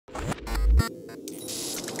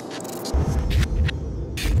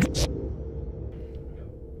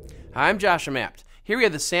I'm Josh Mapped. Here we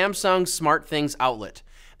have the Samsung SmartThings Outlet.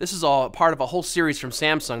 This is all part of a whole series from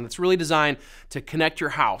Samsung that's really designed to connect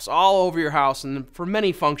your house, all over your house, and for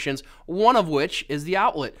many functions, one of which is the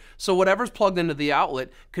outlet. So whatever's plugged into the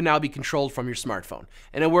outlet can now be controlled from your smartphone.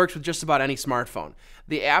 And it works with just about any smartphone.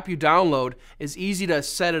 The app you download is easy to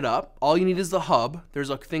set it up. All you need is the hub. There's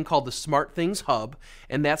a thing called the SmartThings Hub,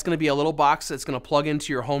 and that's going to be a little box that's going to plug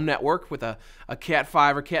into your home network with a Cat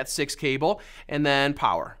 5 or Cat 6 cable, and then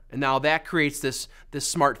power. And now that creates this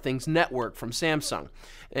SmartThings network from Samsung.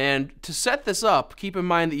 And to set this up, keep in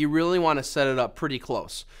mind that you really want to set it up pretty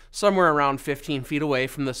close, somewhere around 15 feet away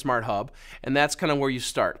from the Smart Hub, and that's kind of where you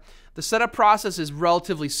start. The setup process is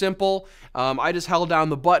relatively simple. I just held down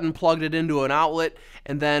the button, plugged it into an outlet,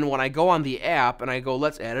 and then when I go on the app and I go,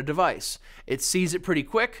 let's add a device, it sees it pretty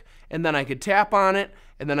quick, and then I could tap on it,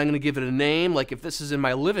 and then I'm going to give it a name. Like if this is in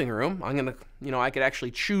my living room, I'm going to, I could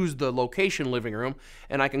actually choose the location living room,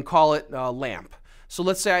 and I can call it lamp. So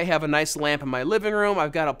let's say I have a nice lamp in my living room.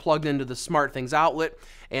 I've got it plugged into the SmartThings outlet,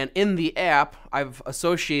 and in the app, I've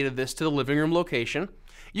associated this to the living room location.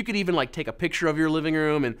 You could even take a picture of your living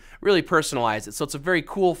room and really personalize it. So it's a very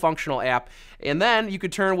cool functional app. And then you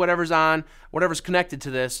could turn whatever's on, whatever's connected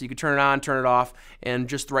to this, you could turn it on, turn it off, and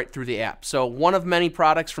just right through the app. So one of many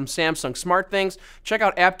products from Samsung SmartThings. Check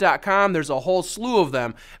out app.com. There's a whole slew of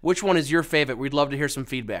them. Which one is your favorite? We'd love to hear some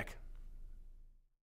feedback.